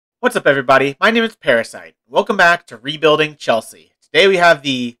What's up, everybody? My name is Parasite. Welcome back to Rebuilding Chelsea. Today we have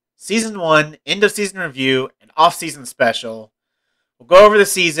the Season 1 End of Season Review and Off-Season Special. We'll go over the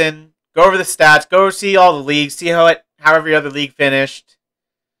season, go over the stats, go see all the leagues, see how every other league finished,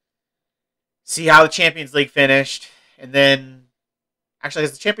 see how the Champions League finished, and then... Actually,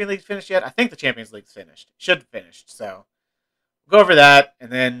 has the Champions League finished yet? I think the Champions League's finished. Should have finished, so... We'll go over that,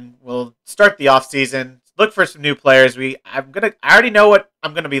 and then we'll start the off-season. Look for some new players. I already know what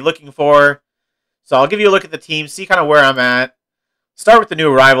I'm gonna be looking for, so I'll give you a look at the team, see kind of where I'm at. Start with the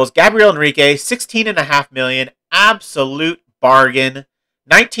new arrivals. Gabriel Enrique, $16.5 million, absolute bargain.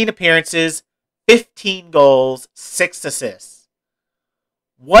 19 appearances, 15 goals, 6 assists.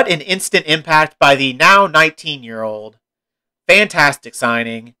 What an instant impact by the now 19-year-old. Fantastic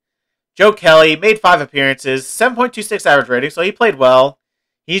signing. Joe Kelly made 5 appearances, 7.26 average rating, so he played well.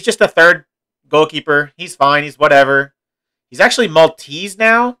 He's just a third goalkeeper. He's fine. He's whatever. He's actually Maltese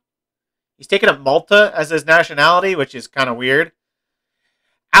now. He's taken up Malta as his nationality, which is kind of weird.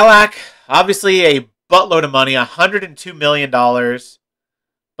 Alak, obviously a buttload of money, $102 million.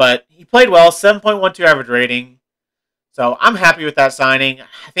 But he played well, 7.12 average rating. So I'm happy with that signing.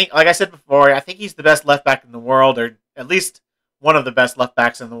 I think, like I said before, I think he's the best left back in the world, or at least one of the best left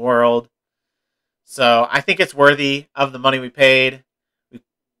backs in the world. So I think it's worthy of the money we paid.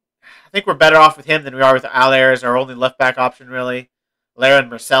 I think we're better off with him than we are with Aller as our only left back option, really. Lara and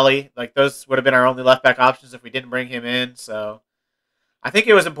Marcelli, like those would have been our only left back options if we didn't bring him in. So I think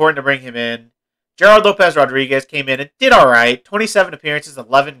it was important to bring him in. Gerard Lopez Rodriguez came in and did all right. 27 appearances,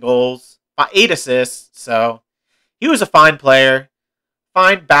 11 goals, 8 assists. So he was a fine player,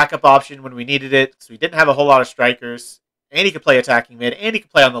 fine backup option when we needed it, because we didn't have a whole lot of strikers. And he could play attacking mid, and he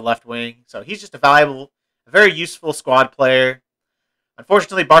could play on the left wing. So he's just a very useful squad player.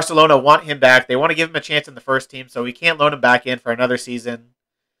 Unfortunately, Barcelona want him back. They want to give him a chance in the first team, so we can't loan him back in for another season.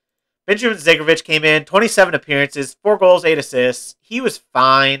 Benjamin Zegrovic came in, 27 appearances, 4 goals, 8 assists. He was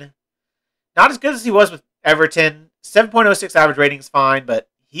fine. Not as good as he was with Everton. 7.06 average rating is fine, but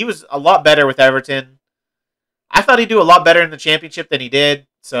he was a lot better with Everton. I thought he'd do a lot better in the championship than he did,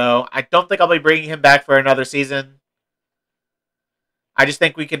 so I don't think I'll be bringing him back for another season. I just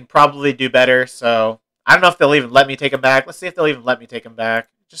think we can probably do better, so... I don't know if they'll even let me take him back. Let's see if they'll even let me take him back.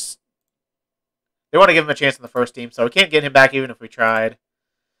 They want to give him a chance in the first team, so we can't get him back even if we tried.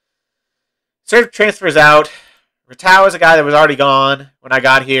 Serve transfers out. Ratau is a guy that was already gone when I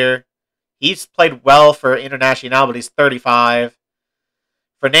got here. He's played well for Internacional, but he's 35.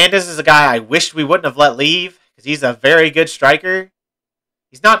 Fernandez is a guy I wished we wouldn't have let leave, because he's a very good striker.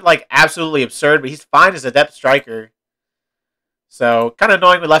 He's not, like, absolutely absurd, but he's fine as a depth striker. So, kind of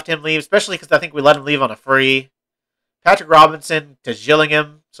annoying we left him leave, especially because I think we let him leave on a free. Patrick Robinson to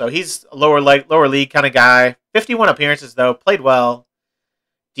Gillingham, so he's a lower league kind of guy. 51 appearances, though, played well.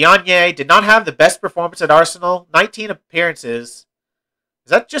 Diagne did not have the best performance at Arsenal. 19 appearances.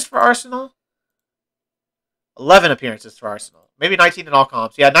 Is that just for Arsenal? 11 appearances for Arsenal. Maybe 19 in all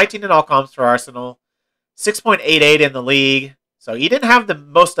comps. Yeah, 19 in all comps for Arsenal. 6.88 in the league. So, he didn't have the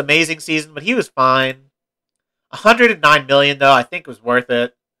most amazing season, but he was fine. $109 million, though, I think was worth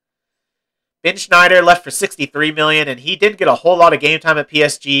it. Ben Schneider left for $63 million, and he didn't get a whole lot of game time at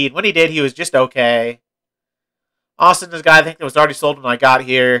PSG. And when he did, he was just okay. Austin is a guy I think that was already sold when I got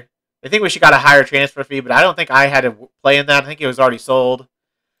here. I think we should got a higher transfer fee, but I don't think I had to play in that. I think he was already sold.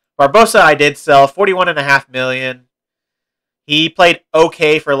 Barbosa I did sell, $41.5 million. He played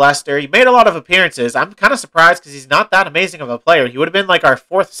okay for Leicester. He made a lot of appearances. I'm kind of surprised because he's not that amazing of a player. He would have been like our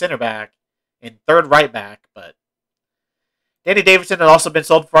 4th center back and 3rd right back, but Danny Davidson had also been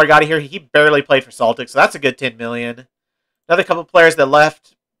sold before I got here. He barely played for Celtic, so that's a good $10 million. Another couple players that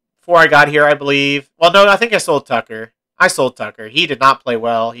left before I got here, I believe. Well, no, I think I sold Tucker. He did not play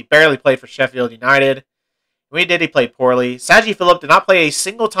well. He barely played for Sheffield United. When he did, he played poorly. Saji Philip did not play a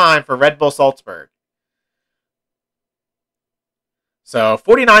single time for Red Bull Salzburg. So,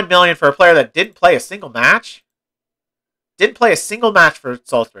 $49 million for a player that didn't play a single match? Didn't play a single match for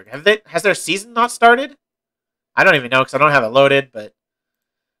Salzburg. Has their season not started? I don't even know because I don't have it loaded, but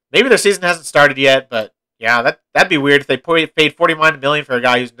maybe their season hasn't started yet, but yeah, that'd be weird if they paid $49 million for a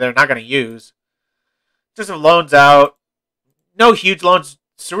guy who's they're not going to use. Just some loans out. No huge loans.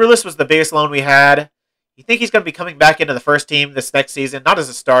 Cerulis was the biggest loan we had. You think he's going to be coming back into the first team this next season, not as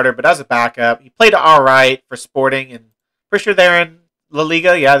a starter, but as a backup. He played all right for Sporting, and pretty sure they're in La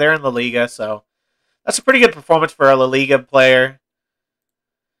Liga. Yeah, they're in La Liga, so that's a pretty good performance for a La Liga player.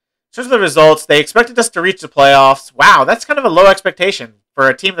 In terms of the results, they expected us to reach the playoffs. Wow, that's kind of a low expectation for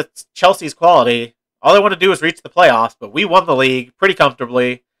a team that's Chelsea's quality. All they want to do is reach the playoffs, but we won the league pretty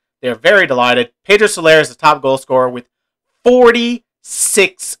comfortably. They're very delighted. Pedro Soler is the top goal scorer with 40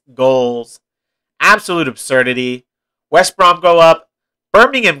 6 goals. Absolute absurdity. West Brom go up,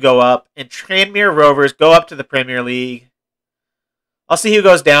 Birmingham go up, and Tranmere Rovers go up to the Premier League. I'll see who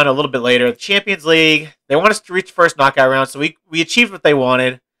goes down a little bit later. The Champions League, they want us to reach the first knockout round, so we achieved what they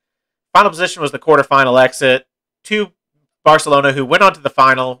wanted. Final position was the quarterfinal exit to Barcelona, who went on to the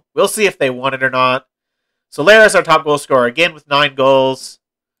final. We'll see if they won it or not. Soler is our top goal scorer, again with 9 goals.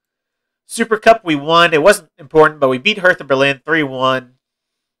 Super Cup, we won. It wasn't important, but we beat Hertha Berlin 3-1.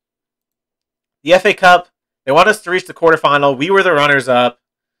 The FA Cup, they want us to reach the quarterfinal. We were the runners-up.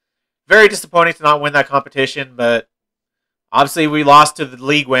 Very disappointing to not win that competition, but obviously we lost to the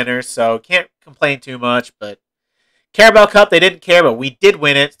league winners, so can't complain too much. But Carabao Cup, they didn't care, but we did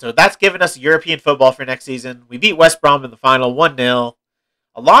win it, so that's given us European football for next season. We beat West Brom in the final 1-0.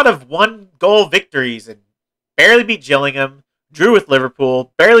 A lot of one-goal victories, and barely beat Gillingham, drew with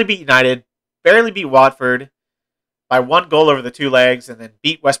Liverpool, barely beat United, barely beat Watford by 1 goal over the 2 legs, and then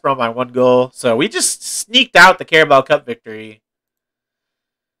beat West Brom by 1 goal. So we just sneaked out the Carabao Cup victory.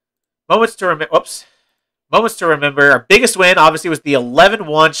 Moments to remember. Our biggest win, obviously, was the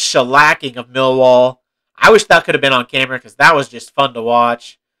 11-1 shellacking of Millwall. I wish that could have been on camera because that was just fun to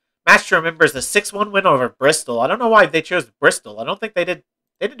watch. Match to remember is the 6-1 win over Bristol. I don't know why they chose Bristol. I don't think they did.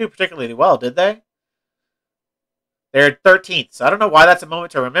 They didn't do particularly well, did they? They're 13th, so I don't know why that's a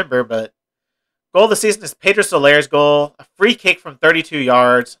moment to remember, but goal of the season is Pedro Soler's goal. A free kick from 32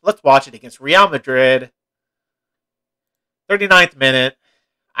 yards. Let's watch it against Real Madrid. 39th minute.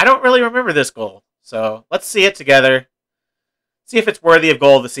 I don't really remember this goal, so let's see it together. See if it's worthy of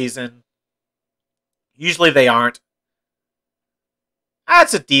goal of the season. Usually they aren't.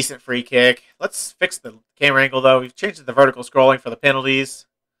 That's a decent free kick. Let's fix the camera angle, though. We've changed the vertical scrolling for the penalties.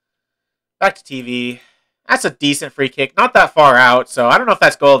 Back to TV. That's a decent free kick. Not that far out, so I don't know if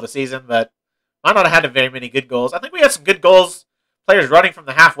that's goal of the season, but might not have had very many good goals. I think we had some good goals. Players running from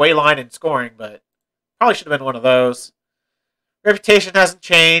the halfway line and scoring, but probably should have been one of those. Reputation hasn't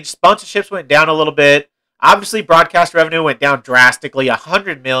changed. Sponsorships went down a little bit. Obviously, broadcast revenue went down drastically,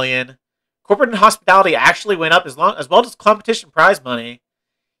 $100 million. Corporate and hospitality actually went up as well as competition prize money.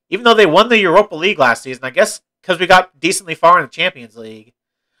 Even though they won the Europa League last season, I guess because we got decently far in the Champions League.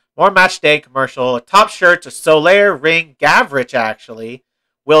 More match day commercial. A top shirt to Soler, Ring, Gavrich, actually.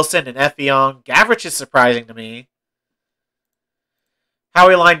 Wilson and Effiong. Gavrich is surprising to me. How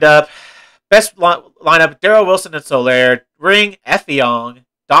we lined up. Best lineup, Daryl Wilson and Soler. Ring, Effiong.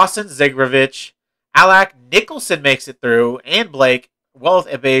 Dawson, Zigrovic. Alak, Nicholson makes it through. And Blake. Well with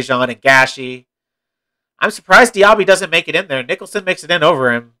Ebejan and Gashi. I'm surprised Diaby doesn't make it in there. Nicholson makes it in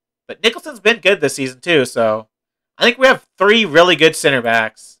over him. But Nicholson's been good this season too, so I think we have 3 really good center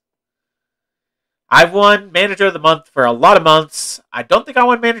backs. I've won Manager of the Month for a lot of months. I don't think I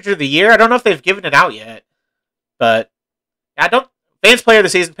won Manager of the Year. I don't know if they've given it out yet. But Fans Player of the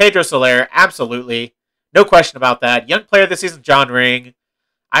Season, Pedro Soler, absolutely. No question about that. Young Player of the Season, John Ring.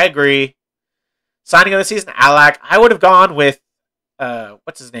 I agree. Signing of the Season, Alak. I would have gone with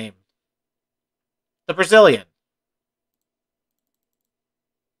what's his name? The Brazilian.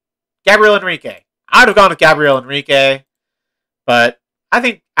 Gabriel Henrique. I would have gone with Gabriel Henrique. But I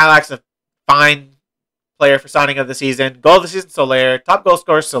think Alak's a fine player for signing of the season. Goal of the season, Soler. Top goal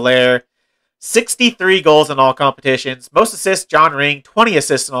scorer, Soler. 63 goals in all competitions. Most assists, John Ring. 20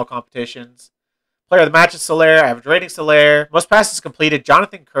 assists in all competitions. Player of the match is Soler. Average rating, Soler. Most passes completed,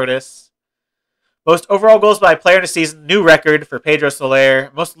 Jonathan Curtis. Most overall goals by a player in a season, new record for Pedro Soler.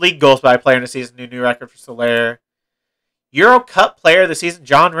 Most league goals by a player in a season, new record for Soler. Euro Cup player of the season,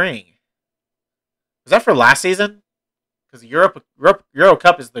 John Ring. Was that for last season? Because the Euro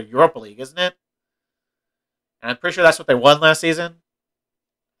Cup is the Europa League, isn't it? And I'm pretty sure that's what they won last season.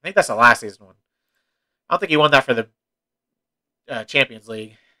 I think that's the last season one. I don't think he won that for the Champions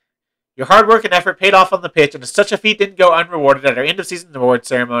League. Your hard work and effort paid off on the pitch, and such a feat didn't go unrewarded at our end-of-season award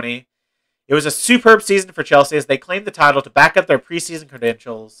ceremony. It was a superb season for Chelsea as they claimed the title to back up their preseason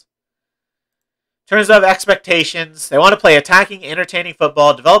credentials. In terms of expectations, they want to play attacking, entertaining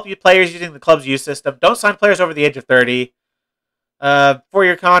football, develop players using the club's youth system, don't sign players over the age of 30.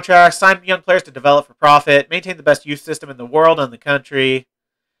 4-year contracts, sign young players to develop for profit, maintain the best youth system in the world and the country,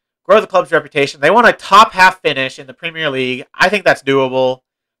 grow the club's reputation. They want a top half finish in the Premier League. I think that's doable.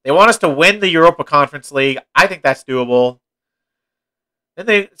 They want us to win the Europa Conference League. I think that's doable.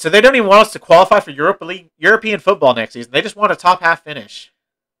 So they don't even want us to qualify for European football next season. They just want a top half finish.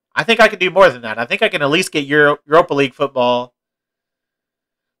 I think I can do more than that. I think I can at least get Europa League football.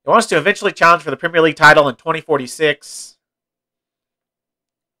 They want us to eventually challenge for the Premier League title in 2046.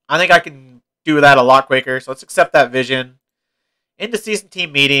 I think I can do that a lot quicker. So let's accept that vision. End of season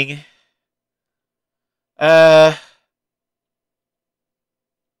team meeting.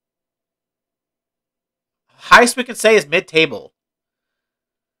 highest we can say is mid-table.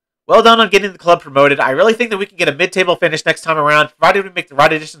 Well done on getting the club promoted. I really think that we can get a mid-table finish next time around, provided we make the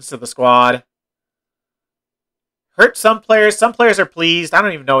right additions to the squad. Hurt some players. Some players are pleased. I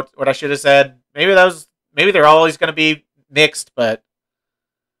don't even know what I should have said. Maybe they're always going to be mixed, but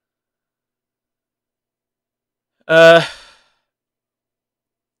so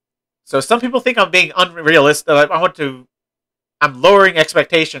some people think I'm being unrealistic. I'm lowering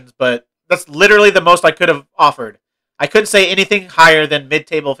expectations, but that's literally the most I could have offered. I couldn't say anything higher than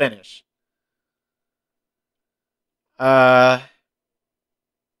mid-table finish. There's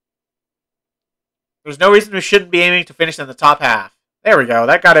no reason we shouldn't be aiming to finish in the top half. There we go.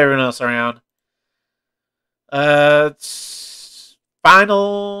 That got everyone else around.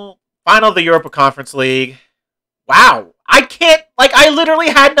 Final of the Europa Conference League. Wow. I literally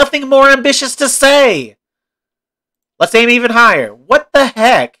had nothing more ambitious to say. Let's aim even higher. What the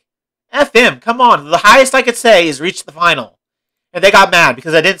heck? FM, come on. The highest I could say is reach the final. And they got mad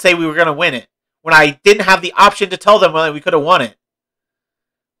because I didn't say we were going to win it, when I didn't have the option to tell them when we could have won it.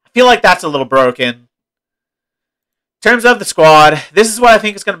 I feel like that's a little broken. In terms of the squad, this is what I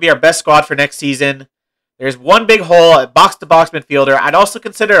think is going to be our best squad for next season. There's one big hole at box-to-box midfielder. I'd also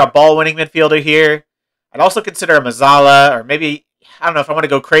consider a ball-winning midfielder here. I'd also consider a Mazzala, or maybe, I don't know if I want to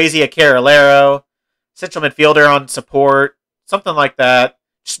go crazy, a Carolero. Central midfielder on support. Something like that.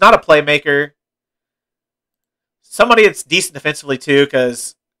 Just not a playmaker. Somebody that's decent defensively too,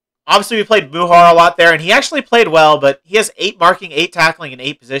 because obviously we played Muhar a lot there, and he actually played well, but he has 8 marking, 8 tackling, and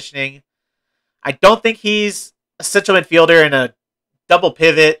 8 positioning. I don't think he's a central midfielder in a double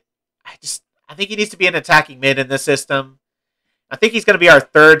pivot. I think he needs to be an attacking mid in this system. I think he's going to be our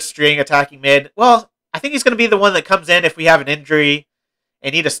third string attacking mid. Well, I think he's going to be the one that comes in if we have an injury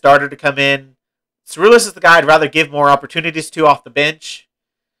and need a starter to come in. Cerulis is the guy I'd rather give more opportunities to off the bench,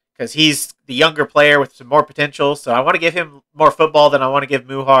 because he's the younger player with some more potential. So I want to give him more football than I want to give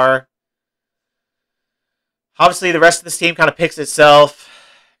Muhar. Obviously, the rest of this team kind of picks itself.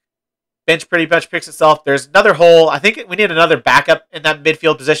 Bench pretty much picks itself. There's another hole. I think we need another backup in that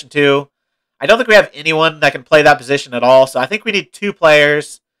midfield position too. I don't think we have anyone that can play that position at all. So I think we need 2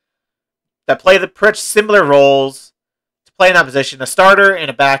 players that play the pretty similar roles to play in that position. A starter and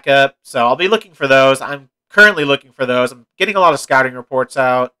a backup. So I'll be looking for those. I'm currently looking for those. I'm getting a lot of scouting reports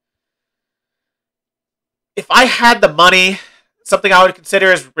out. If I had the money, something I would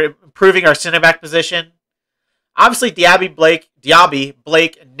consider is improving our center back position. Obviously, Diaby,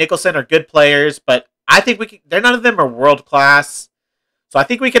 Blake, and Nicholson are good players, but I think none of them are world class. So I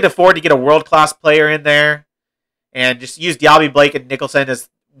think we can afford to get a world class player in there, and just use Diaby, Blake, and Nicholson as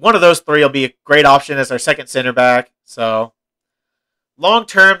one of those 3 will be a great option as our second center back. So long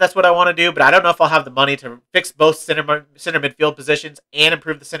term, that's what I want to do, but I don't know if I'll have the money to fix both center midfield positions and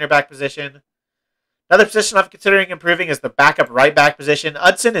improve the center back position. Another position I'm considering improving is the backup right back position.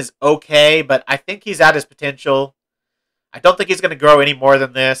 Hudson is okay, but I think he's at his potential. I don't think he's going to grow any more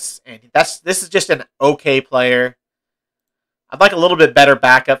than this, and this is just an okay player. I'd like a little bit better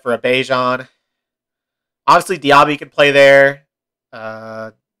backup for a Bejan. Obviously, Diaby can play there.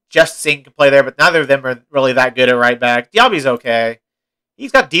 Just Singh can play there, but neither of them are really that good at right back. Diaby's okay.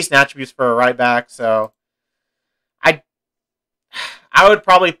 He's got decent attributes for a right back, so I would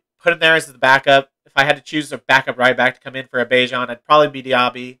probably put him there as the backup. If I had to choose a backup right back to come in for a Bejan, I'd probably be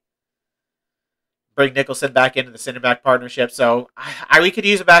Diaby. Bring Nicholson back into the center back partnership. So we could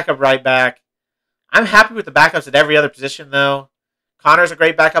use a backup right back. I'm happy with the backups at every other position, though. Connor's a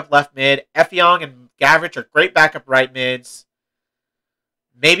great backup left mid. Effiong and Gavrich are great backup right mids.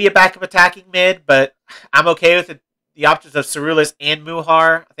 Maybe a backup attacking mid, but I'm okay with the options of Cerulis and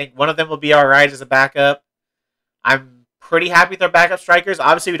Muhar. I think one of them will be all right as a backup. I'm pretty happy with our backup strikers.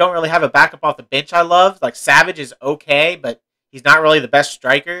 Obviously, we don't really have a backup off the bench I love. Like, Savage is okay, but he's not really the best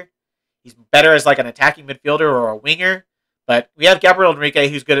striker. He's better as like an attacking midfielder or a winger. But we have Gabriel Enrique,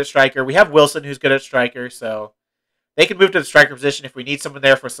 who's good at striker. We have Wilson, who's good at striker. So they can move to the striker position if we need someone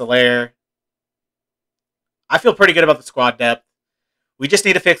there for Soler. I feel pretty good about the squad depth. We just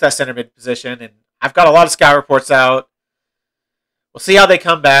need to fix that center mid position. And I've got a lot of scout reports out. We'll see how they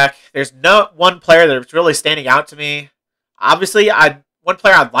come back. There's no one player that's really standing out to me. Obviously, one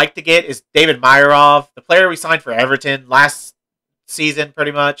player I'd like to get is David Meyerov, the player we signed for Everton last season,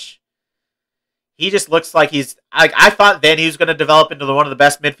 pretty much. He just looks like I thought then he was going to develop into one of the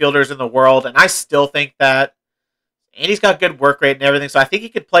best midfielders in the world, and I still think that. And he's got good work rate and everything, so I think he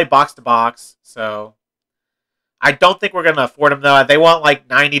could play box to box. So I don't think we're going to afford him, though. They want like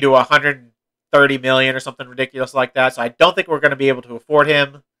 90 to 130 million or something ridiculous like that, so I don't think we're going to be able to afford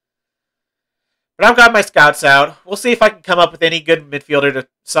him. But I've got my scouts out. We'll see if I can come up with any good midfielder to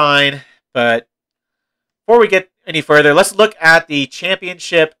sign, but Before we get any further, let's look at the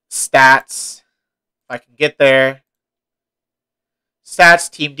championship stats. If I can get there. Stats,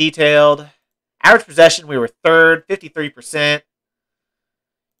 team detailed. Average possession, we were third, 53%.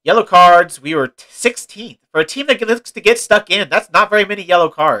 Yellow cards, we were 16th. For a team that looks to get stuck in, that's not very many yellow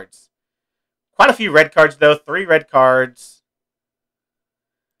cards. Quite a few red cards, though. 3 red cards.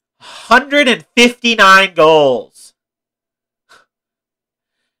 159 goals.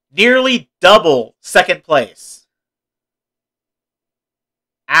 Nearly double second place.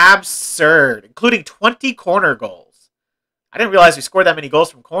 Absurd. Including 20 corner goals. I didn't realize we scored that many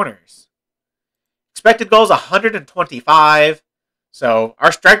goals from corners. Expected goals, 125. So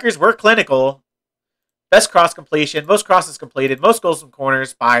our strikers were clinical. Best cross completion, most crosses completed, most goals from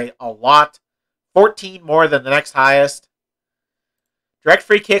corners by a lot. 14 more than the next highest. Direct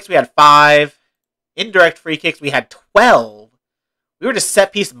free kicks, we had 5. Indirect free kicks, we had 12. We were just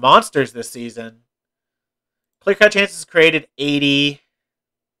set-piece monsters this season. Clear-cut chances created, 80.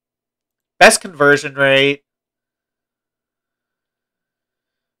 Best conversion rate.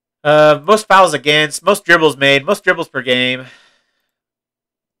 Most fouls against, most dribbles made, most dribbles per game.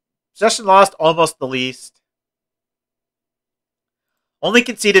 Possession lost, almost the least. Only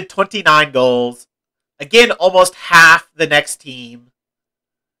conceded 29 goals. Again, almost half the next team.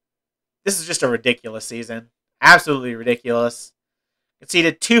 This is just a ridiculous season. Absolutely ridiculous.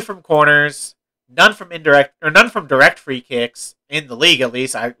 Conceded 2 from corners, none from direct free kicks in the league at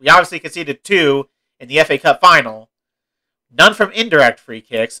least. We obviously conceded 2 in the FA Cup final. None from indirect free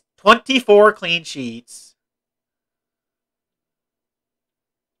kicks. 24 clean sheets.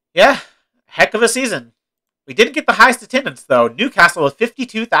 Yeah, heck of a season. We didn't get the highest attendance, though. Newcastle with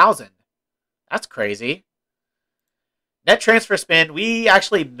 52,000. That's crazy. Net transfer spend, we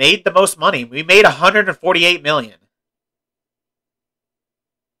actually made the most money. We made $148 million.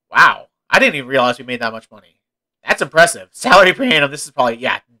 Wow. I didn't even realize we made that much money. That's impressive. Salary per annum, this is probably,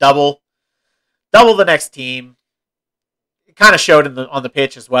 double the next team. It kind of showed on the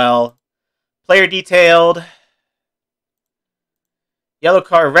pitch as well. Player detailed. Yellow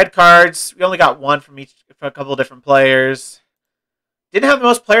card, red cards. We only got 1 from a couple of different players. Didn't have the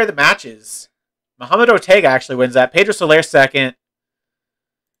most player of the matches. Mohamed Ortega actually wins that. Pedro Soler second.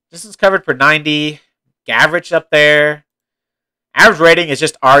 Distance covered per 90. Gavrich up there. Average rating is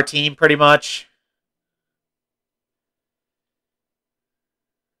just our team pretty much.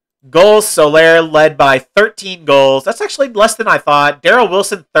 Goals, Soler led by 13 goals. That's actually less than I thought. Daryl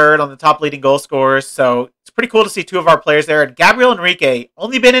Wilson third on the top leading goal scorers. So it's pretty cool to see 2 of our players there. And Gabriel Enrique,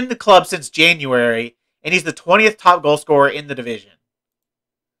 only been in the club since January. And he's the 20th top goal scorer in the division.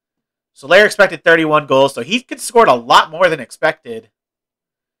 Soler expected 31 goals. So he could scored a lot more than expected.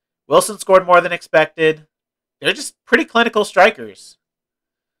 Wilson scored more than expected. They're just pretty clinical strikers.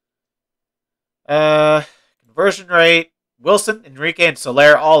 Conversion rate. Wilson, Enrique, and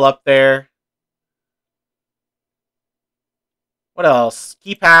Soler all up there. What else?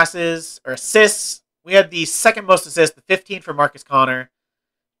 Key passes or assists. We had the second most assists, the 15 for Marcus Connor.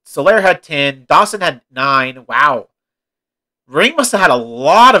 Soler had 10. Dawson had 9. Wow. Ring must have had a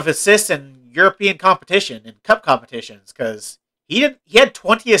lot of assists in European competition and cup competitions because he had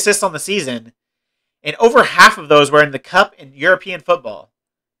 20 assists on the season, and over half of those were in the cup and European football.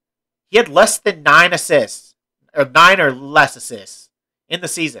 He had less than 9 assists. Or 9 or less assists in the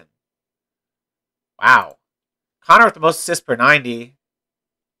season. Wow. Connor with the most assists per 90.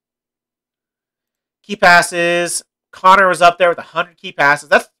 Key passes. Connor was up there with 100 key passes.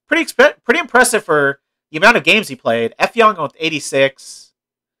 That's pretty impressive for the amount of games he played. F. Young with 86.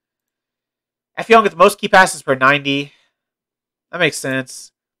 F. Young with the most key passes per 90. That makes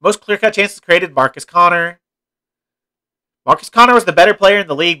sense. Most clear-cut chances created, Marcus Connor. Marcus Connor was the better player in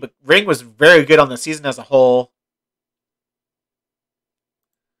the league, but Ring was very good on the season as a whole.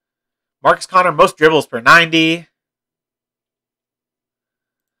 Marcus Connor, most dribbles per 90.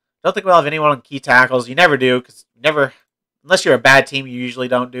 Don't think we'll have anyone on key tackles. You never do, because unless you're a bad team, you usually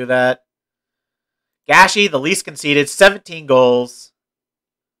don't do that. Gashi, the least conceded, 17 goals.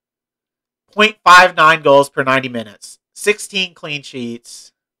 0.59 goals per 90 minutes. 16 clean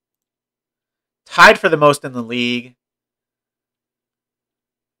sheets. Tied for the most in the league.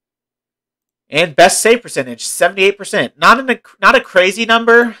 And best save percentage, 78%. Not a crazy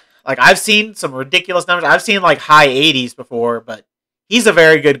number. Like, I've seen some ridiculous numbers. I've seen, like, high 80s before, but he's a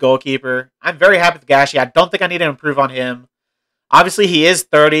very good goalkeeper. I'm very happy with Gashi. I don't think I need to improve on him. Obviously, he is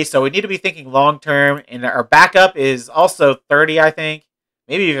 30, so we need to be thinking long-term. And our backup is also 30, I think.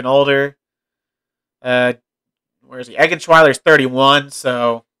 Maybe even older. Where is he? Eggenschweiler's 31,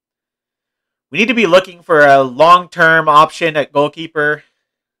 so we need to be looking for a long-term option at goalkeeper.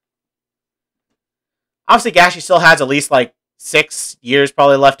 Obviously, Gashi still has at least like 6 years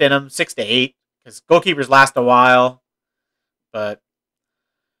probably left in him, 6 to 8, because goalkeepers last a while. But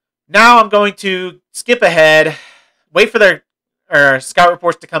now I'm going to skip ahead, wait for their scout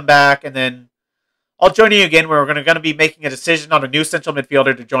reports to come back, and then I'll join you again where we're going to be making a decision on a new central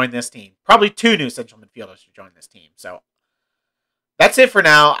midfielder to join this team. Probably 2 new central midfielders to join this team. So that's it for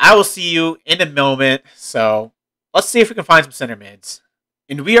now. I will see you in a moment. So let's see if we can find some center mids.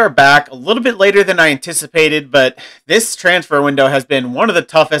 And we are back a little bit later than I anticipated, but this transfer window has been one of the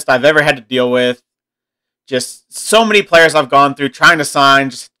toughest I've ever had to deal with. Just so many players I've gone through trying to sign,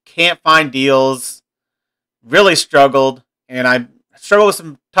 just can't find deals. Really struggled, and I struggled with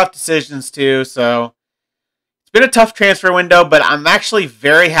some tough decisions too, so it's been a tough transfer window, but I'm actually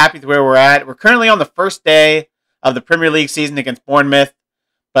very happy with where we're at. We're currently on the first day of the Premier League season against Bournemouth,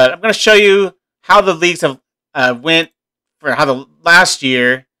 but I'm going to show you how the leagues have went for how the last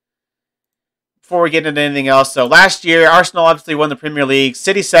year before we get into anything else. So last year, Arsenal obviously won the Premier League,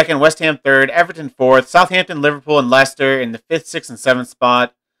 City second, West Ham third, Everton fourth, Southampton, Liverpool, and Leicester in the 5th, 6th, and 7th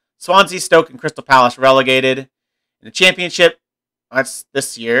spot. Swansea, Stoke, and Crystal Palace relegated. In the Championship, that's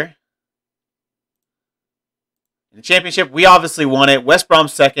this year. In the Championship, we obviously won it. West Brom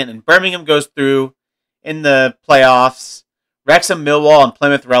second, and Birmingham goes through in the playoffs. Wrexham, Millwall, and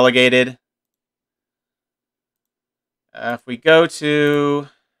Plymouth relegated. If we go to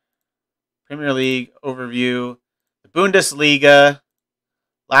Premier League overview, the Bundesliga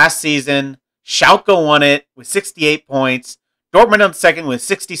last season, Schalke won it with 68 points. Dortmund on second with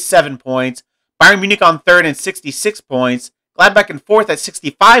 67 points. Bayern Munich on third and 66 points. Gladbach in fourth at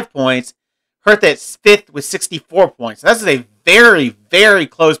 65 points. Hertha at fifth with 64 points. That's a very, very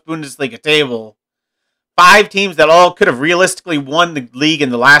close Bundesliga table. 5 teams that all could have realistically won the league in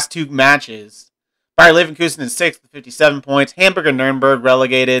the last 2 matches. Bayer Leverkusen in sixth with 57 points. Hamburg and Nuremberg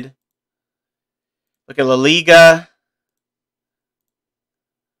relegated. Look at La Liga.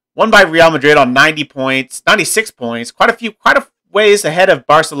 Won by Real Madrid on 90 points, 96 points. Quite a ways ahead of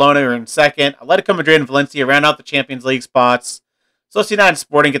Barcelona, who are in second. Atletico Madrid and Valencia ran out the Champions League spots. Sociedad and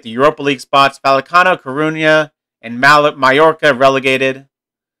Sporting get the Europa League spots. Vallecano, Coruña, and Mallorca relegated.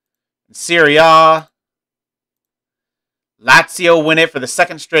 In Serie A, Lazio win it for the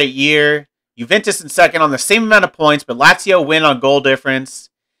 2nd straight year. Juventus in second on the same amount of points, but Lazio win on goal difference.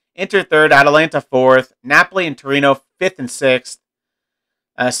 Inter third, Atalanta fourth. Napoli and Torino 5th and 6th.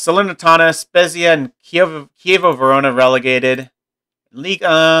 Salernitana, Spezia, and Chievo Verona relegated. League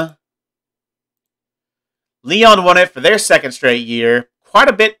Leon won it for their 2nd straight year. Quite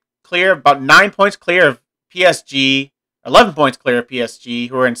a bit clear, about 9 points clear of PSG. 11 points clear of PSG,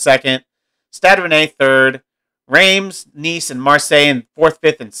 who are in second. Stade Rennais third. Reims, Nice, and Marseille in 4th,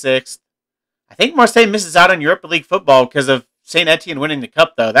 5th, and 6th. I think Marseille misses out on Europa League football because of St. Etienne winning the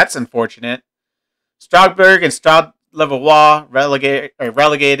cup, though. That's unfortunate. Strasbourg and Stade Levallois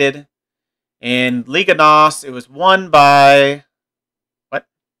relegated. In Liga NOS, it was won by... What?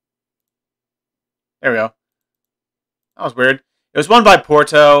 There we go. That was weird. It was won by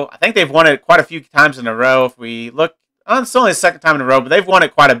Porto. I think they've won it quite a few times in a row. If we look... it's only the 2nd time in a row, but they've won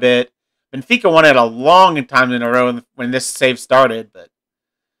it quite a bit. Benfica won it a long time in a row when this save started, but...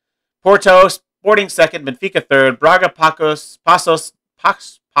 Porto, Sporting second, Benfica third, Braga, Pacos,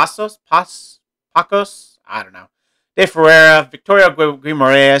 I don't know. De Ferreira, Victoria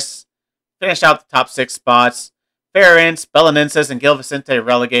Guimaraes finished out the top 6 spots. Ferenc, Belenenses, and Gil Vicente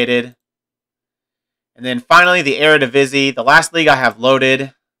relegated. And then finally, the Eredivisie, the last league I have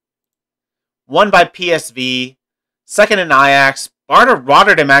loaded. Won by PSV, second in Ajax,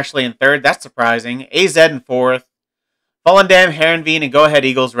 Rotterdam actually in third, that's surprising. AZ in 4th. Volendam, Heerenveen, and Go Ahead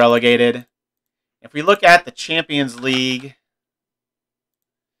Eagles relegated. If we look at the Champions League,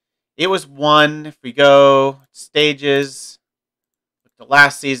 it was won. If we go stages, the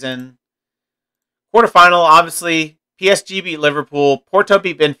last season. Quarterfinal, obviously, PSG beat Liverpool. Porto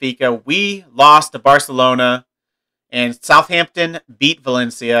beat Benfica. We lost to Barcelona. And Southampton beat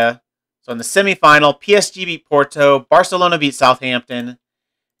Valencia. So in the semifinal, PSG beat Porto. Barcelona beat Southampton. And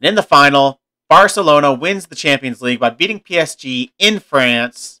in the final, Barcelona wins the Champions League by beating PSG in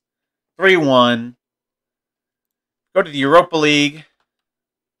France 3-1. Go to the Europa League.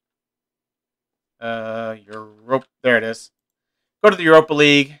 There it is. Go to the Europa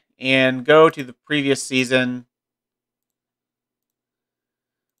League and go to the previous season.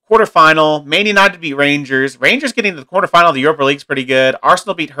 Quarterfinal, Man United beat Rangers. Rangers getting to the quarterfinal of the Europa League is pretty good.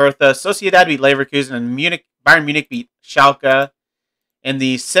 Arsenal beat Hertha. Sociedad beat Leverkusen. And Bayern Munich beat Schalke. In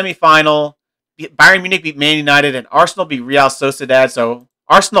the semifinal, Bayern Munich beat Man United and Arsenal beat Real Sociedad. So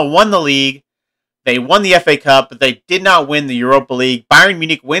Arsenal won the league. They won the FA Cup, but they did not win the Europa League. Bayern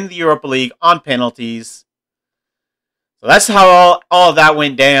Munich win the Europa League on penalties. So that's how all of that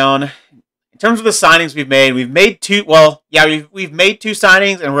went down. In terms of the signings we've made two. Well, yeah, we've made two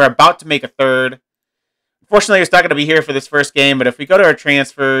signings, and we're about to make a third. Unfortunately, it's not going to be here for this first game, but if we go to our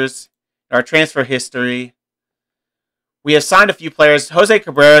transfers, our transfer history, we have signed a few players. Jose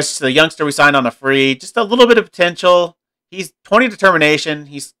Cabreras, the youngster we signed on a free, just a little bit of potential. He's 20 determination.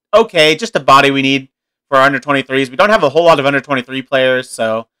 He's okay, just a body we need for our under-23s. We don't have a whole lot of under-23 players,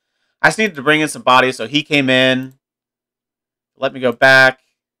 so I just needed to bring in some bodies, so he came in. Let me go back.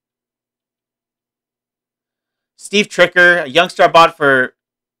 Steve Tricker, a youngster I bought for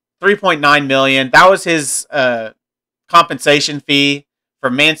 $3.9 million. That was his compensation fee for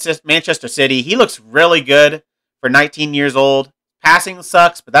Manchester City. He looks really good for 19 years old. Passing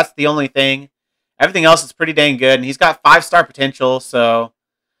sucks, but that's the only thing. Everything else is pretty dang good, and he's got 5-star potential, so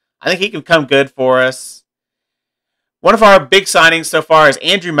I think he can come good for us. One of our big signings so far is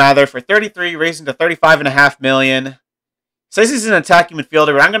Andrew Mather for 33, raising to $35.5 million. Says he's an attacking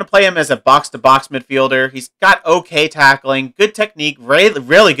midfielder, but I'm going to play him as a box-to-box midfielder. He's got okay tackling, good technique,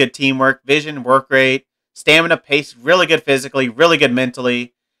 really good teamwork, vision, work rate, stamina, pace, really good physically, really good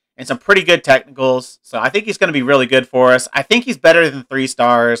mentally, and some pretty good technicals. So I think he's going to be really good for us. I think he's better than 3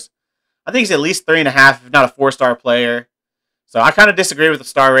 stars. I think he's at least 3.5, if not a 4-star player. So I kind of disagree with the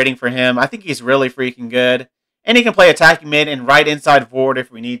star rating for him. I think he's really freaking good. And he can play attacking mid and right inside forward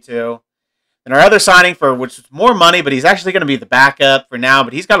if we need to. And our other signing which is more money, but he's actually going to be the backup for now,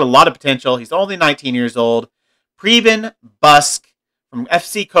 but he's got a lot of potential. He's only 19 years old. Preben Busk from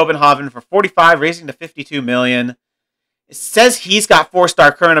FC Copenhagen for 45, raising to 52 million. It says he's got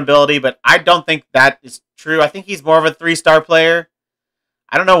 4-star current ability, but I don't think that is true. I think he's more of a 3-star player.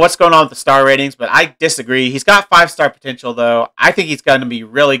 I don't know what's going on with the star ratings, but I disagree. He's got 5-star potential, though. I think he's going to be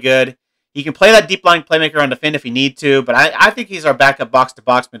really good. He can play that deep line playmaker on defend if he need to, but I think he's our backup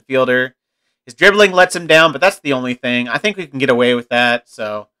box-to-box midfielder. His dribbling lets him down, but that's the only thing. I think we can get away with that,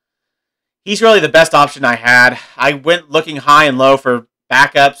 so he's really the best option I had. I went looking high and low for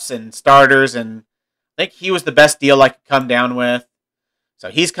backups and starters, and I think he was the best deal I could come down with. So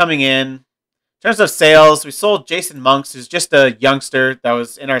he's coming in. In terms of sales, we sold Jason Monks, who's just a youngster that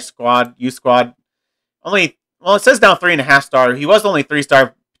was in our squad, youth squad. It says now 3.5 star. He was only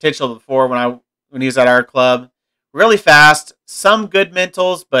 3-star potential before when he was at our club. Really fast, some good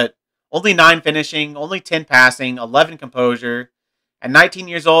mentals, but only 9 finishing, only 10 passing, 11 composure. At 19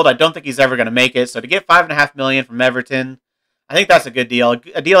 years old, I don't think he's ever going to make it. So to get $5.5 million from Everton, I think that's a good deal.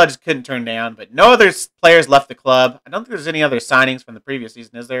 A deal I just couldn't turn down. But no other players left the club. I don't think there's any other signings from the previous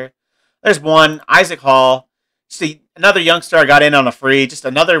season, is there? There's one, Isaac Hall. Just another youngster I got in on a free. Just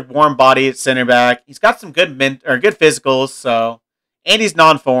another warm body at center back. He's got some good good physicals, and he's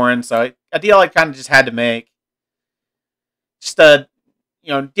non-foreign. So a deal I kind of just had to make. Just a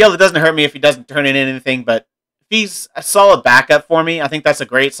deal that doesn't hurt me if he doesn't turn in anything, but if he's a solid backup for me, I think that's a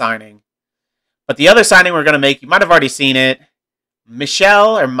great signing. But the other signing we're going to make, you might have already seen it.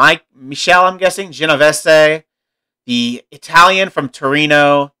 Michel, I'm guessing, Genovese, the Italian from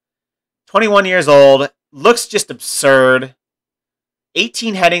Torino, 21 years old, looks just absurd.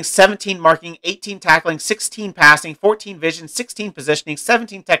 18 heading, 17 marking, 18 tackling, 16 passing, 14 vision, 16 positioning,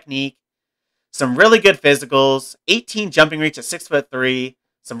 17 technique. Some really good physicals, 18 jumping reach at 6'3",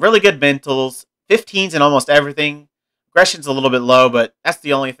 some really good mentals, 15s in almost everything. Aggression's a little bit low, but that's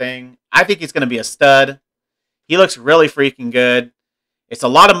the only thing. I think he's going to be a stud. He looks really freaking good. It's a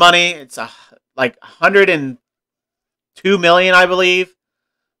lot of money. It's like $102 million, I believe.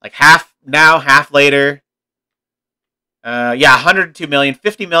 Like half now, half later. $102 million,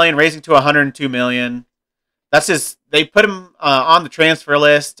 $50 million, raising to $102 million. They put him on the transfer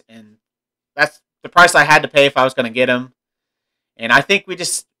list, and that's the price I had to pay if I was going to get him. And I think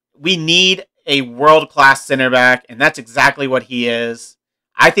we need a world-class center back, and that's exactly what he is.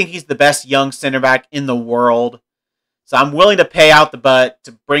 I think he's the best young center back in the world. So I'm willing to pay out the butt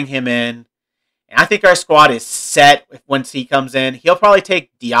to bring him in. And I think our squad is set once he comes in. He'll probably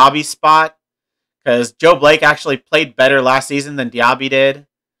take Diaby's spot because Joe Blake actually played better last season than Diaby did.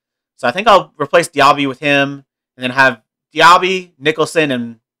 So I think I'll replace Diaby with him and then have Diaby, Nicholson,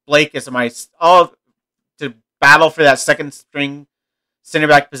 and Blake as all to battle for that second string center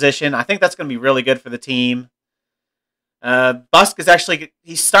back position. I think that's going to be really good for the team. Busk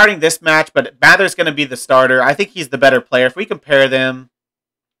he's starting this match, but Mather's going to be the starter. I think he's the better player. If we compare them,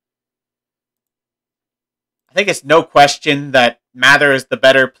 I think it's no question that Mather is the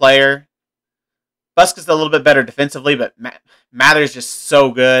better player. Busk is a little bit better defensively, but Mather's just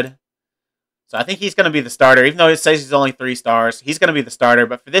so good. So I think he's going to be the starter. Even though it says he's only 3 stars, he's going to be the starter.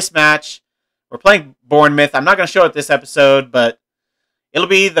 But for this match, We're playing Bournemouth. I'm not going to show it this episode, but it'll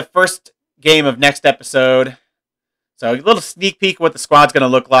be the first game of next episode. So a little sneak peek of what the squad's going to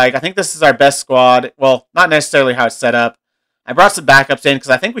look like. I think this is our best squad. Well, not necessarily how it's set up. I brought some backups in because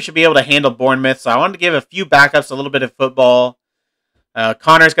I think we should be able to handle Bournemouth. So I wanted to give a few backups a little bit of football.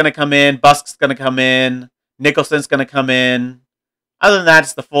 Connor's going to come in. Busk's going to come in. Nicholson's going to come in. Other than that,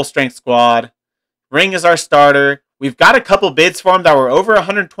 it's the full-strength squad. Ring is our starter. We've got a couple bids for him that were over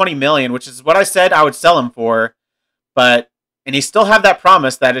 120 million, which is what I said I would sell him for. And he still have that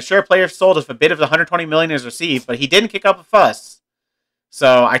promise that a sure player sold if a bid of the 120 million is received, but he didn't kick up a fuss.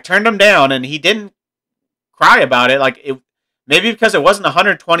 So I turned him down, and he didn't cry about it. Maybe because it wasn't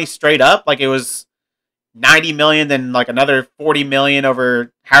 120 straight up, like it was 90 million, then like another 40 million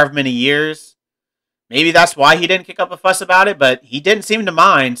over however many years. Maybe that's why he didn't kick up a fuss about it, but he didn't seem to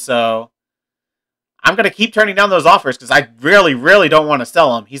mind, so I'm going to keep turning down those offers because I really, really don't want to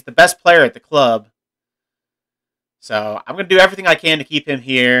sell him. He's the best player at the club. So I'm going to do everything I can to keep him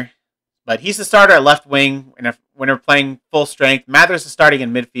here. But he's the starter at left wing when we're playing full strength. Mathers is starting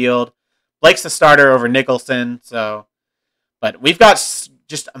in midfield. Blake's the starter over Nicholson. But we've got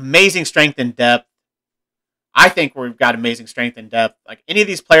just amazing strength and depth. I think we've got amazing strength and depth. Like any of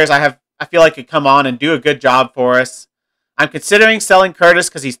these players I feel like could come on and do a good job for us. I'm considering selling Curtis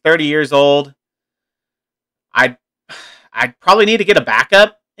because he's 30 years old. I'd probably need to get a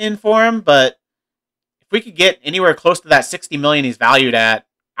backup in for him, but if we could get anywhere close to that 60 million he's valued at,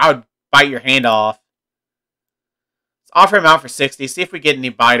 I would bite your hand off. Let's offer him out for 60, see if we get any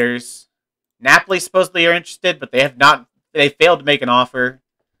biters. Napoli supposedly are interested, but they failed to make an offer.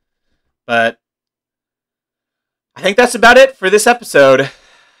 But I think that's about it for this episode.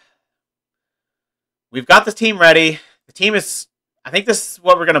 We've got the team ready. The team is, I think this is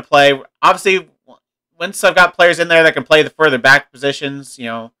what we're going to play. Obviously, once I've got players in there that can play the further back positions,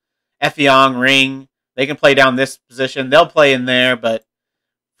 Effiong, Ring, they can play down this position. They'll play in there, but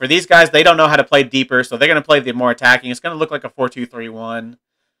for these guys, they don't know how to play deeper, so they're going to play the more attacking. It's going to look like a 4-2-3-1.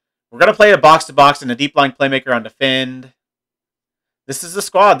 We're going to play a box-to-box and a deep-line playmaker on defend. This is the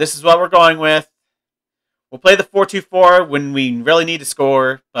squad. This is what we're going with. We'll play the 4-2-4 when we really need to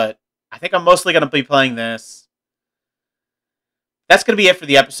score, but I think I'm mostly going to be playing this. That's going to be it for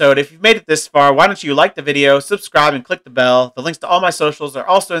the episode. If you've made it this far, why don't you like the video, subscribe, and click the bell. The links to all my socials are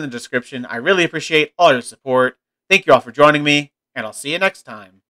also in the description. I really appreciate all your support. Thank you all for joining me, and I'll see you next time.